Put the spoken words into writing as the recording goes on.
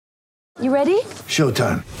You ready?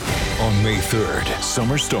 Showtime. On May 3rd,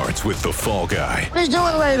 summer starts with The Fall Guy. Let's do it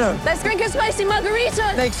later. Let's drink a spicy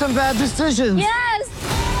margarita. Make some bad decisions. Yes.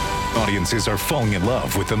 Audiences are falling in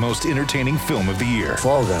love with the most entertaining film of the year.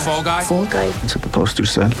 Fall Guy. Fall Guy? Fall Guy. That's what the poster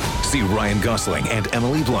said. See Ryan Gosling and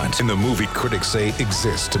Emily Blunt in the movie critics say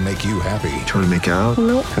exists to make you happy. Trying to make it out?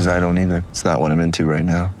 Nope. Because I don't either. It's not what I'm into right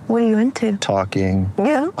now. What are you into? Talking.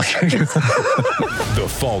 Yeah. The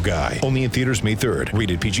Fall Guy. Only in theaters May 3rd.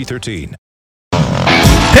 Rated PG-13.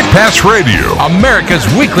 Pit Pass Radio, America's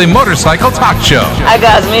weekly motorcycle talk show. I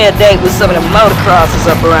got me a date with some of the motocrossers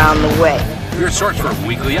up around the way. Your source for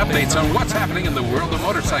weekly updates on what's happening in the world of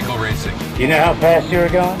motorcycle racing. You know how fast you're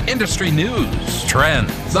going? Industry news,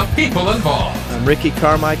 trends, the people involved. I'm Ricky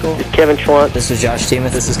Carmichael. This is Kevin Schwantz. This is Josh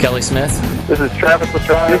Teemuth. This is Kelly Smith. This is Travis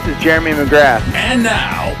Pastrana. This is Jeremy McGrath. And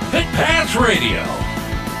now, Pit Pass Radio.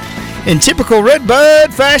 In typical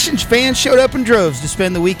Redbud fashion, fans showed up in droves to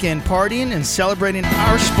spend the weekend partying and celebrating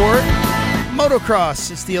our sport,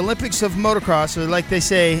 motocross. It's the Olympics of motocross, or like they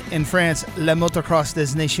say in France, La Motocross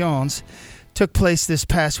des Nations, took place this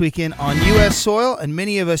past weekend on U.S. soil, and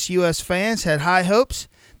many of us U.S. fans had high hopes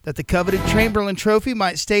that the coveted Chamberlain Trophy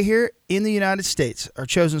might stay here in the United States. Our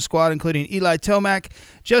chosen squad, including Eli Tomac,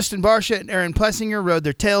 Justin Barcia, and Aaron Plessinger, rode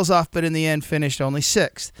their tails off, but in the end finished only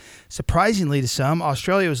sixth. Surprisingly to some,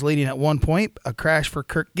 Australia was leading at 1 point. A crash for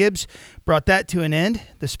Kirk Gibbs brought that to an end.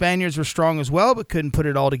 The Spaniards were strong as well, but couldn't put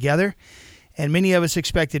it all together. And many of us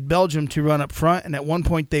expected Belgium to run up front, and at one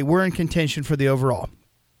point they were in contention for the overall.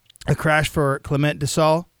 A crash for Clement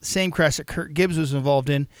Desalle, the same crash that Kirk Gibbs was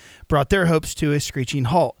involved in, brought their hopes to a screeching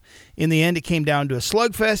halt. In the end, it came down to a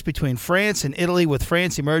slugfest between France and Italy, with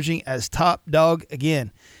France emerging as top dog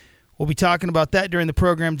again. We'll be talking about that during the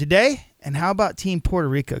program today. And how about Team Puerto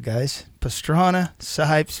Rico, guys? Pastrana,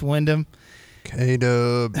 Sipes, Wyndham.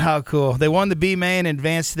 K-Dub. How cool. They won the B main and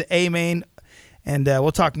advanced to the A main, and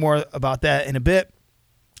we'll talk more about that in a bit.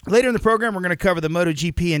 Later in the program, we're going to cover the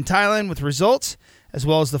MotoGP in Thailand with results, as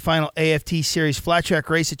well as the final AFT Series flat track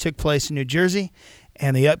race that took place in New Jersey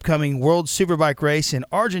and the upcoming World Superbike race in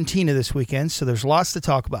Argentina this weekend. So there's lots to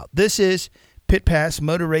talk about. This is Pit Pass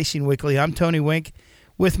Motor Racing Weekly. I'm Tony Wink.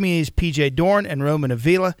 With me is PJ Dorn and Roman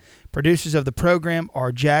Avila. Producers of the program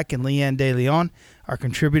are Jack and Leanne De Leon. Our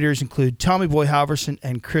contributors include Tommy Boy Halverson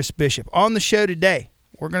and Chris Bishop. On the show today,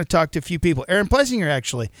 we're going to talk to a few people. Aaron Plessinger,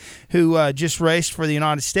 actually, who just raced for the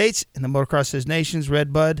United States in the Motocross des Nations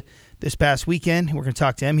Redbud this past weekend. We're going to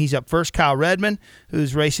talk to him. He's up first. Kyle Redmond,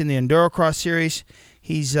 who's racing the Endurocross Series.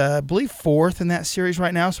 He's, I believe, fourth in that series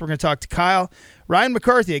right now, so we're going to talk to Kyle. Ryan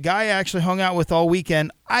McCarthy, a guy I actually hung out with all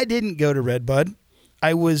weekend. I didn't go to Redbud.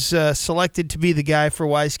 I was selected to be the guy for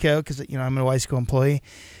Wiseco, because I'm a Wiseco employee,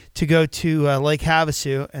 to go to Lake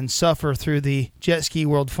Havasu and suffer through the Jet Ski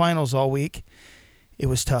World Finals all week. It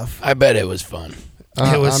was tough. I bet it was fun.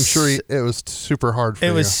 I'm sure it was super hard for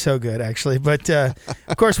you. It was so good, actually. But,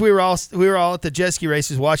 of course, we were all at the jet ski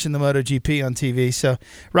races watching the MotoGP on TV. So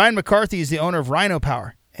Ryan McCarthy is the owner of Rhino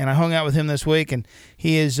Power, and I hung out with him this week, and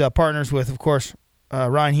he is partners with, of course,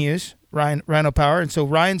 Ryan Hughes, Rhino Power. And so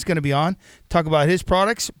Ryan's going to be on, talk about his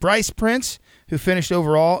products. Bryce Prince, who finished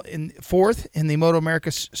overall in fourth in the Moto America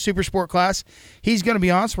Super Sport class, he's going to be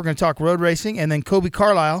on, so we're going to talk road racing. And then Kobe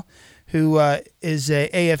Carlisle, who is a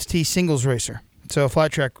AFT singles racer. So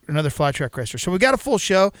another flat track racer. So we got a full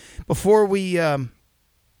show. Before we get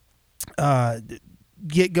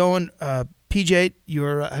going, PJ,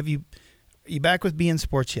 are you back with beIN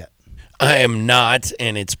Sports yet? I am not,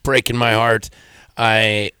 and it's breaking my heart.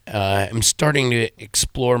 I am starting to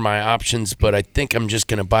explore my options, but I think I'm just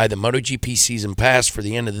going to buy the MotoGP season pass for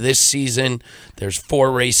the end of this season. There's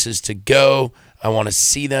 4 races to go. I want to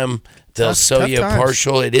see them. They'll sell you a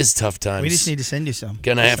partial. It is tough times. We just need to send you some.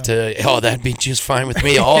 Gonna have to. Oh, that'd be just fine with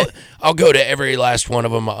me. I'll go to every last one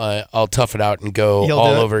of them. I'll tough it out and go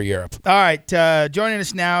all over Europe. All right. Joining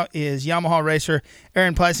us now is Yamaha racer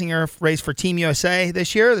Aaron Plessinger, raced for Team USA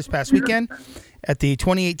this past weekend, at the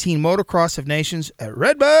 2018 Motocross of Nations at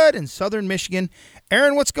Redbud in southern Michigan.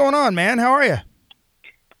 Aaron, what's going on, man? How are you?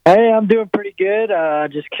 Hey, I'm doing pretty good.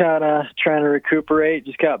 Just kind of trying to recuperate.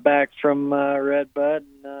 Just got back from Redbud.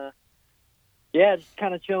 And, just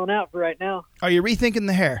kind of chilling out for right now. Are you rethinking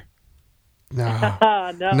the hair? No.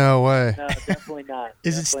 No way. No, definitely not.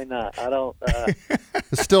 Definitely not. I don't.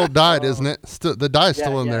 It's still dyed, isn't it? The dye's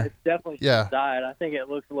still in there. It's definitely still dyed. I think it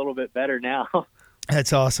looks a little bit better now.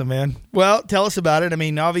 That's awesome, man. Well, tell us about it. I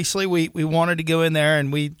mean, obviously we wanted to go in there,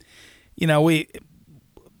 and we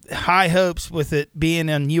high hopes with it being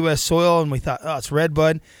on U.S. soil, and we thought, it's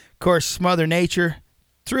Redbud. Of course, Mother Nature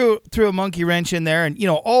threw a monkey wrench in there, and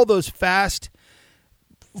all those fast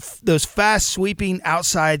those fast sweeping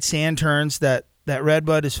outside sand turns that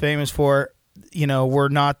Redbud is famous for, were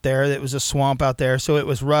not there. It was a swamp out there, so it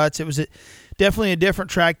was ruts. It was definitely a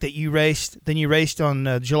different track that you raced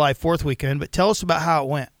on July 4th weekend. But tell us about how it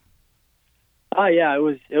went. Oh yeah, it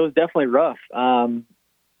was definitely rough. I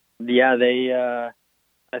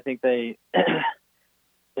think they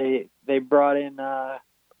they brought in a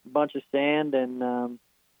bunch of sand, and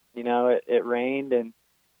it rained, and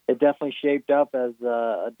it definitely shaped up as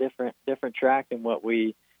a different track than what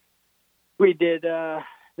we did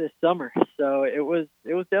this summer. So it was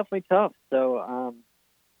definitely tough. So I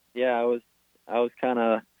was kind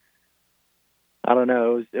of, I don't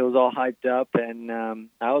know, it was all hyped up, and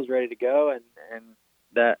I was ready to go, and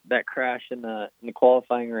that crash in the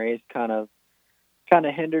qualifying race kind of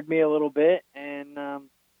hindered me a little bit, and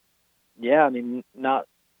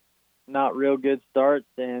not real good starts,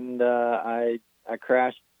 and I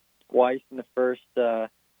crashed twice in the first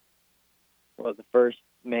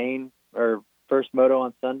moto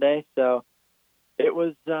on Sunday. So it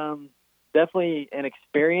was definitely an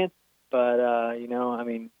experience, but I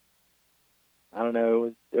don't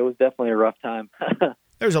know, it was definitely a rough time.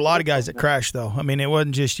 There's a lot of guys that crashed, though. I mean, it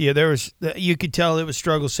wasn't just you. You could tell it was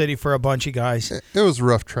struggle city for a bunch of guys. It was a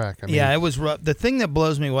rough track. Yeah, it was rough. The thing that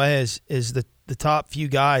blows me away is the top few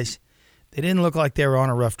guys. They didn't look like they were on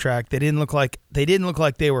a rough track. They didn't look like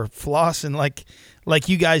they were flossing like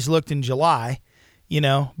you guys looked in July,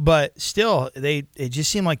 But still, it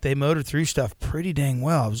just seemed like they motored through stuff pretty dang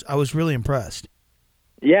well. I was really impressed.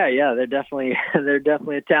 Yeah, they're definitely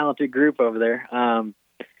a talented group over there.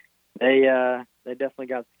 They definitely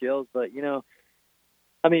got skills, but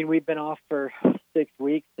we've been off for 6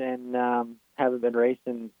 weeks and haven't been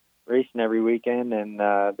racing every weekend, and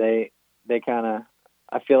they kind of,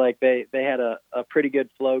 I feel like they had a pretty good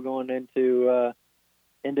flow going into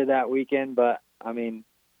that weekend. But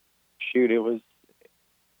shoot, it was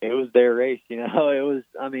their race. It was,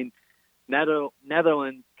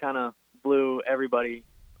 Netherlands kind of blew everybody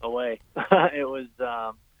away. It was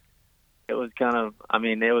kind of,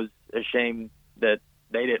 it was a shame that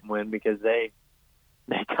they didn't win, because they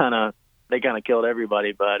kind of killed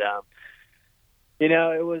everybody. But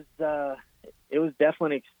it was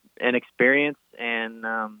definitely an experience, and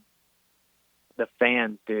the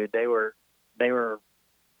fans, dude, they were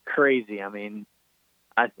crazy.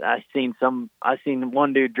 I seen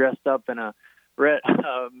one dude dressed up in a red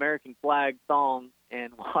American flag thong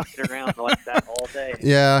and walking around like that all day.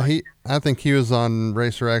 Yeah, I think he was on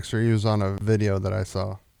Racer X, or he was on a video that I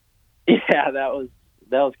saw. Yeah, that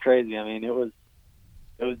was crazy. It was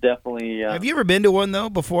definitely. Have you ever been to one though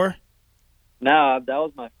before? No, that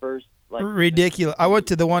was my first. Ridiculous. I went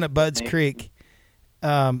to the one at Budds Creek.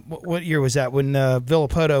 What year was that? When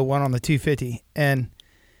Villapoto won on the 250 and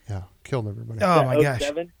killed everybody. Oh my gosh.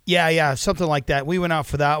 Yeah, something like that. We went out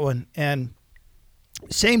for that one, and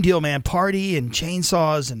same deal, man. Party and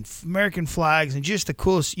chainsaws and American flags and just the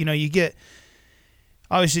coolest. You get.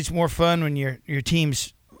 Obviously, it's more fun when your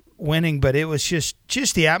team's winning, but it was just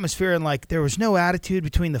the atmosphere, and there was no attitude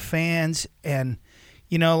between the fans, and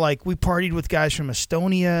we partied with guys from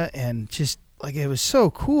Estonia, and just it was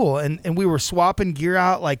so cool, and we were swapping gear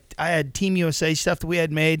out. I had Team USA stuff that we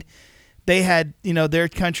had made. They had their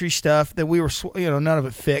country stuff that we were none of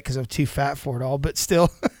it fit because I'm too fat for it all, but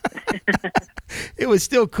still it was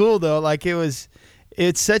still cool though.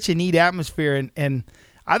 It's such a neat atmosphere, and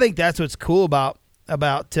I think that's what's cool about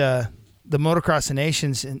the Motocross of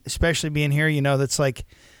Nations, and especially being here, that's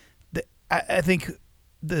I think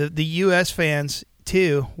the U.S. fans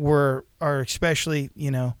too are especially,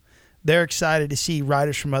 they're excited to see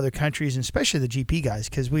riders from other countries, and especially the GP guys,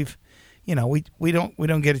 because we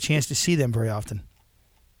don't get a chance to see them very often.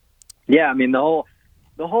 Yeah,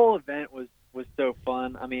 the whole event was so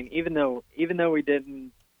fun. Even though we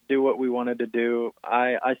didn't do what we wanted to do,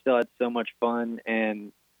 I still had so much fun,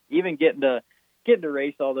 and even getting to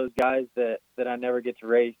race all those guys that I never get to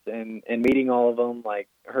race, and meeting all of them, like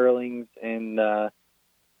Hurlings, and I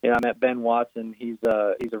met Ben Watson. He's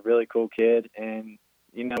a really cool kid, and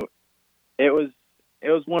it was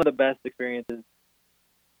one of the best experiences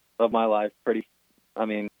of my life.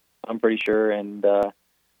 I'm pretty sure, and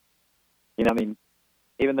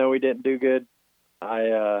even though we didn't do good,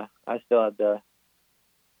 I still had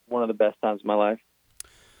one of the best times of my life.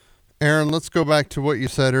 Aaron, let's go back to what you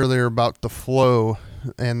said earlier about the flow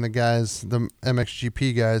and the guys, the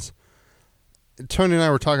MXGP guys. Tony and I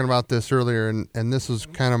were talking about this earlier, and this was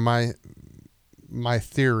kind of my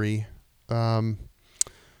theory.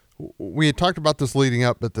 We had talked about this leading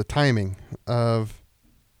up, but the timing of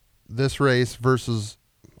this race versus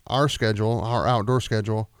our schedule, our outdoor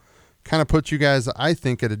schedule, kind of puts you guys, I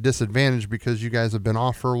think, at a disadvantage because you guys have been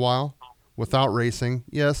off for a while without racing.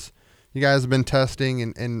 Yes, you guys have been testing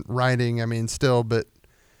and riding, I mean, still, but,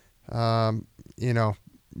 you know,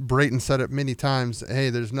 Brayton said it many times, hey,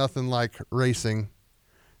 there's nothing like racing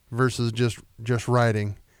versus just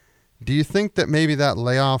riding. Do you think that maybe that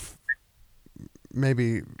layoff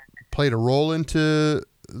maybe played a role into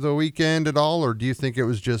the weekend at all, or do you think it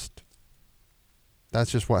was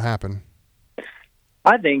that's just what happened?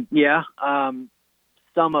 I think, yeah,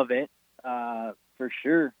 some of it, for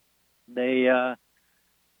sure. They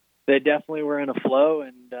definitely were in a flow,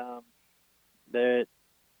 and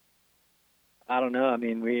I don't know. I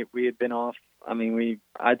mean, we had been off. I mean,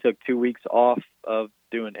 I took 2 weeks off of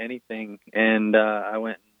doing anything, and I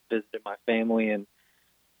went and visited my family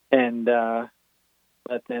and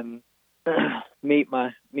let them meet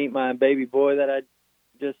my baby boy that I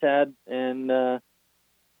just had, and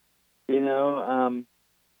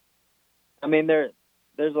I mean,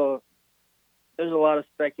 there's a lot of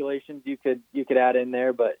speculations you could add in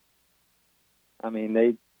there, but I mean,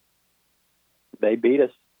 they beat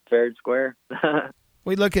us fair and square.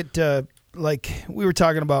 We look at like we were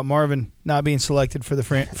talking about Marvin not being selected for the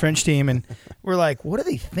French team, and we're like, what are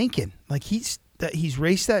they thinking? Like he's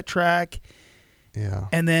raced that track, yeah,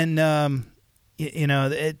 and then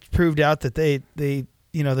it proved out that they the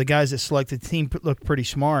guys that selected the team looked pretty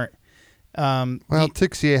smart.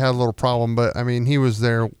 Tixier had a little problem, but I mean, he was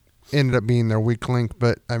there, ended up being their weak link,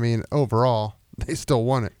 but I mean, overall, they still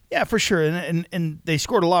won it. Yeah, for sure, and they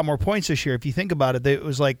scored a lot more points this year. If you think about it, it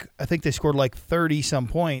was like I think they scored like 30 some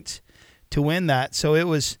points to win that. So it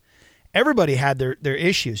was everybody had their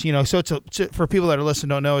issues, So it's for people that are listening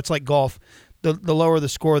don't know, it's like golf. The lower the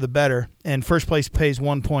score, the better. And first place pays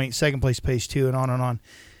 1 point, second place pays 2, and on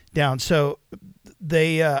down. So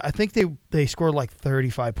they I think they scored like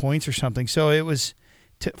 35 points or something. So it was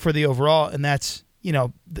for the overall, and that's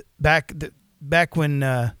back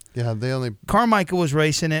when. Yeah, they only Carmichael was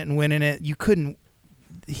racing it and winning it.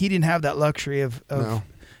 He didn't have that luxury of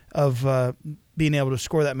being able to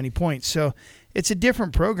score that many points. So it's a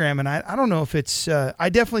different program, and I don't know if it's. I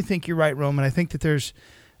definitely think you're right, Roman. I think that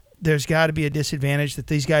there's got to be a disadvantage that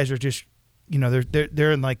these guys are just,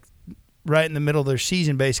 they're in like right in the middle of their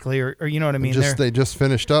season basically, or you know what I mean. They just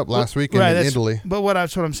finished up last weekend in Italy. But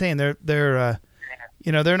that's what I'm saying. They're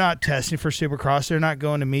not testing for Supercross. They're not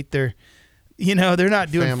going to meet their. They're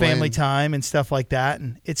not doing family time and stuff like that.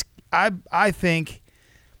 And it's, I think,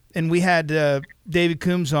 and we had David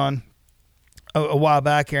Coombs on a while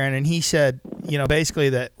back, Aaron, and he said, basically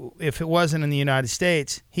that if it wasn't in the United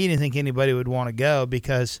States, he didn't think anybody would want to go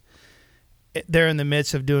because they're in the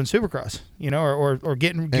midst of doing Supercross, or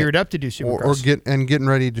getting geared up to do Supercross. Getting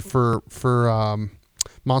ready for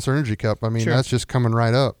Monster Energy Cup. I mean, That's just coming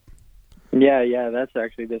right up. Yeah, that's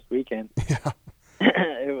actually this weekend. Yeah.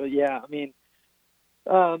 I mean,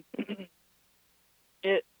 I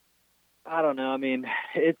don't know. I mean,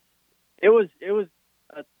 it was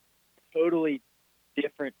a totally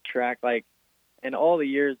different track. Like in all the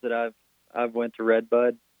years that I've went to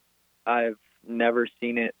Redbud, I've never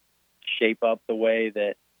seen it shape up the way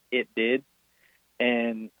that it did.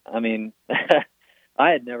 And I mean, I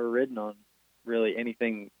had never ridden on really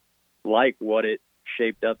anything like what it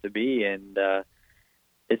shaped up to be. And,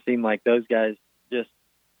 it seemed like those guys just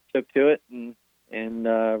took to it and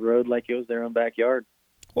rode like it was their own backyard.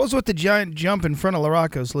 What was with the giant jump in front of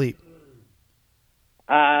Larocco's leap?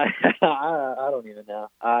 I don't even know.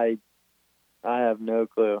 I have no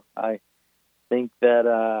clue. I think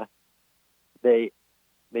that they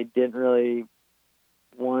didn't really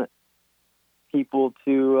want people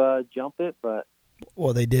to jump it, but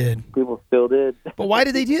well, they did. People still did. But why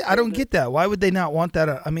did they do that? I don't get that. Why would they not want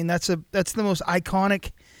that? I mean, that's the most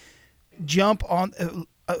iconic jump on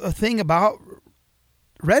a thing about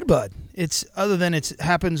Redbud. It's other than it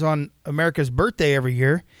happens on America's birthday every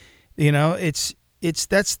year. It's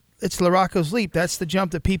Larocco's leap. That's the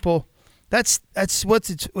jump that people. That's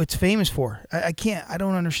what it's famous for. I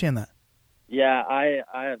don't understand that. Yeah, I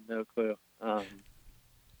have no clue.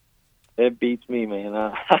 It beats me, man.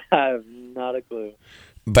 I have not a clue.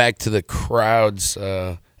 Back to the crowds,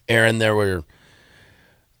 Aaron. There were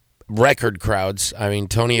record crowds. I mean,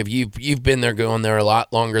 Tony, you've been there, going there a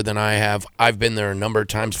lot longer than I have. I've been there a number of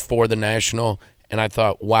times for the National, and I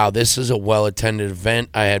thought, wow, this is a well-attended event.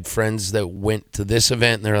 I had friends that went to this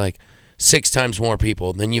event, and they're like, 6 times more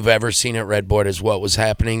people than you've ever seen at Redbud is what was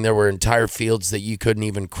happening. There were entire fields that you couldn't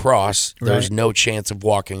even cross. There was no chance of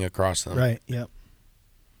walking across them. Right. Yep.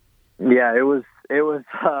 Yeah, it was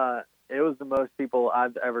the most people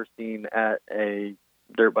I've ever seen at a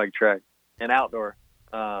dirt bike track, an outdoor.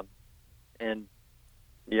 And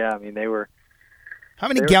yeah, I mean they were. How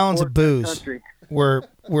many gallons of booze were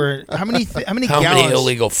how many gallons?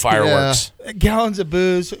 Illegal fireworks? Yeah. Gallons of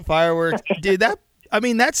booze, fireworks, dude.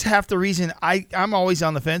 That's half the reason I'm always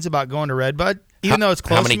on the fence about going to Redbud, even though it's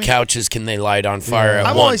close. How many to me. couches can they light on fire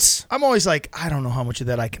at once? I'm always like, I don't know how much of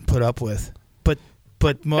that I can put up with, but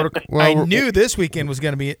I knew this weekend was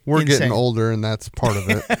going to be. We're insane. getting older, and that's part of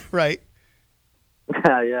it, right?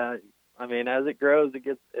 Yeah, I mean, as it grows,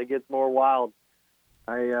 it gets more wild.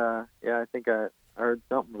 I think I heard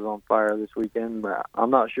something was on fire this weekend, but I'm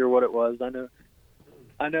not sure what it was. I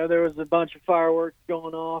know there was a bunch of fireworks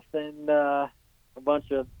going off and a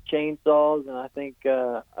bunch of chainsaws, and I think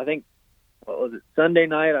what was it, Sunday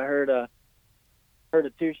night? I heard a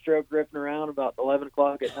two-stroke ripping around about 11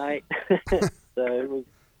 o'clock at night. So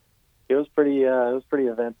it was pretty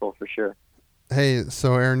eventful for sure. Hey,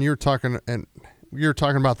 so Aaron, you were talking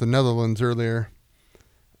about the Netherlands earlier,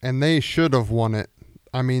 and they should have won it.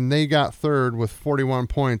 I mean, they got third with 41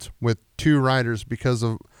 points with 2 riders because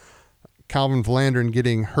of Calvin Vlanderen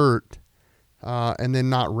getting hurt and then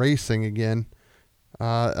not racing again.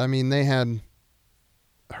 I mean, they had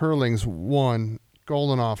Hurlings 1,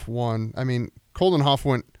 Goldenhoff 1. I mean, Goldenhoff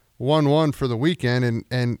went 1-1 for the weekend,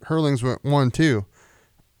 and Hurlings went 1-2.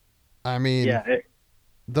 I mean,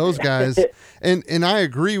 those guys, and I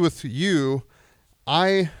agree with you.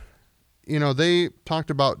 They talked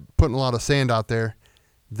about putting a lot of sand out there.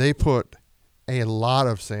 They put a lot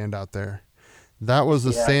of sand out there. That was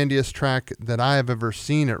the sandiest track that I have ever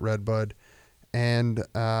seen at Redbud. And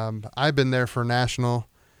I've been there for National.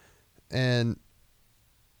 And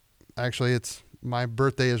actually, my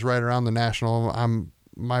birthday is right around the National.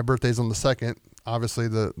 My birthday's on the 2nd. Obviously,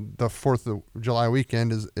 the 4th of July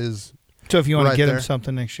weekend is so if you want right to get there. him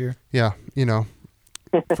something next year. Yeah,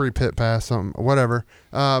 free pit pass, something, whatever.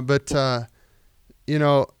 But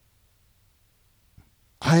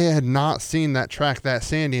I had not seen that track that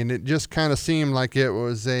sandy, and it just kind of seemed like it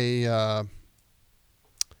was a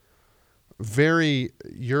very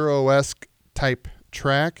Euro-esque type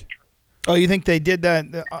track. Oh, you think they did that?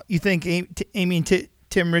 You think Amy and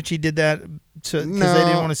Tim Ritchie did that because they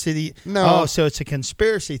didn't want to see the... No. Oh, so it's a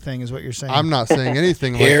conspiracy thing is what you're saying. I'm not saying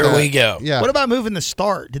anything like that. Here we go. Yeah. What about moving the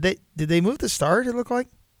start? Did they move the start, it looked like?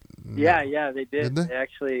 Yeah, they did. Did they? They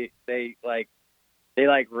actually, they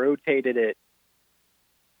rotated it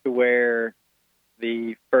to where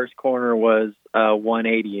the first corner was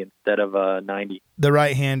 180 instead of 90. The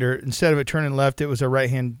right-hander, instead of it turning left, it was a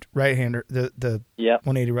right-hander. The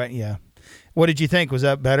 180 right. Yeah. What did you think? Was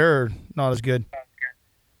that better or not as good?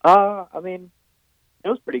 I mean, it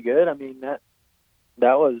was pretty good. I mean that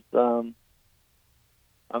was.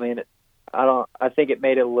 I think it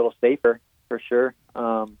made it a little safer for sure.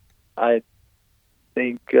 I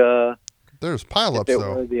think there's pileups if it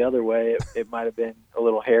though. were the other way, it might have been a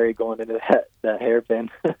little hairy going into that hairpin.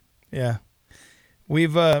 Yeah,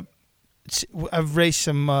 I've raced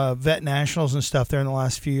some vet nationals and stuff there in the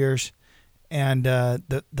last few years, and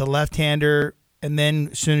the left-hander, and then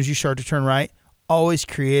as soon as you start to turn right, always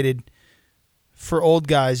created for old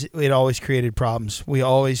guys. It always created problems. You'd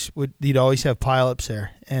always have pileups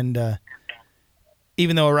there, and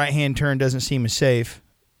even though a right-hand turn doesn't seem as safe,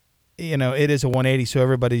 it is a 180, so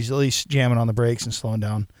everybody's at least jamming on the brakes and slowing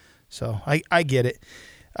down. So I get it.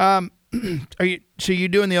 You're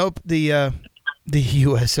doing the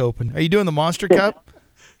U.S. Open? Are you doing the Monster Cup?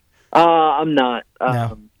 I'm not.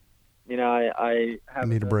 No. I haven't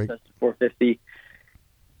need a break. tested 450.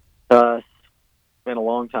 It's been a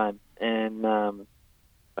long time, and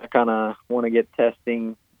I kind of want to get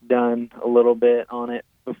testing done a little bit on it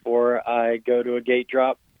before I go to a gate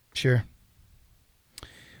drop. Sure.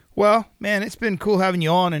 Well, man, it's been cool having you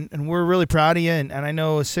on, and we're really proud of you. And I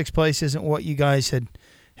know 6th place isn't what you guys had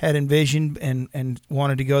envisioned and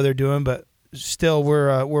wanted to go there doing, but still,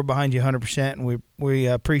 we're behind you 100%, and we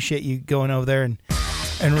appreciate you going over there and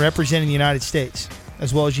representing the United States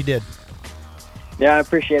as well as you did. Yeah, I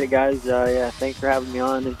appreciate it, guys. Thanks for having me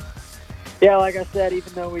on. And yeah, like I said,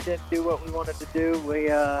 even though we didn't do what we wanted to do,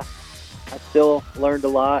 I still learned a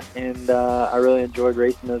lot, and I really enjoyed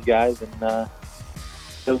racing those guys, and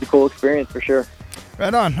it was a cool experience for sure.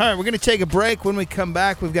 Right on. All right, we're going to take a break. When we come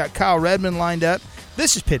back, we've got Kyle Redmond lined up.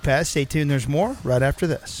 This is Pit Pass. Stay tuned. There's more right after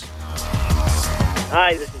this.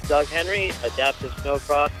 Hi, this is Doug Henry, Adaptive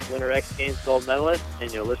Snowcross Winter X Games gold medalist,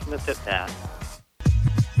 and you're listening to Pit Pass.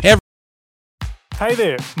 Hey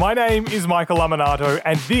there, my name is Michael Laminato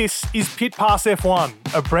and this is Pit Pass F1,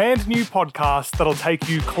 a brand new podcast that'll take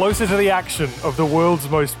you closer to the action of the world's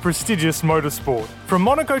most prestigious motorsport. From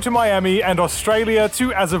Monaco to Miami and Australia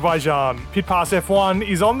to Azerbaijan, Pit Pass F1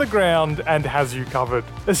 is on the ground and has you covered.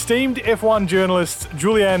 Esteemed F1 journalists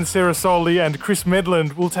Julianne Cerasoli and Chris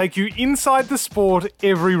Medland will take you inside the sport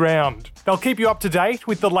every round. They'll keep you up to date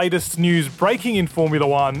with the latest news breaking in Formula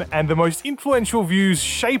One and the most influential views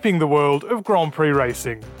shaping the world of Grand Prix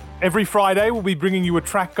racing. Every Friday, we'll be bringing you a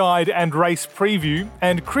track guide and race preview,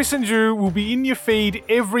 and Chris and Ju will be in your feed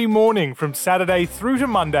every morning from Saturday through to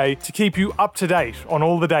Monday to keep you up to date on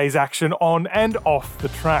all the day's action on and off the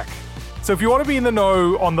track. So if you want to be in the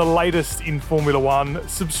know on the latest in Formula One,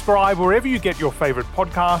 subscribe wherever you get your favourite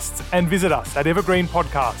podcasts and visit us at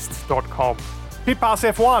evergreenpodcasts.com. Pit Pass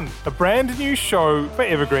F1, a brand new show for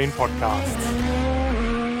Evergreen Podcasts.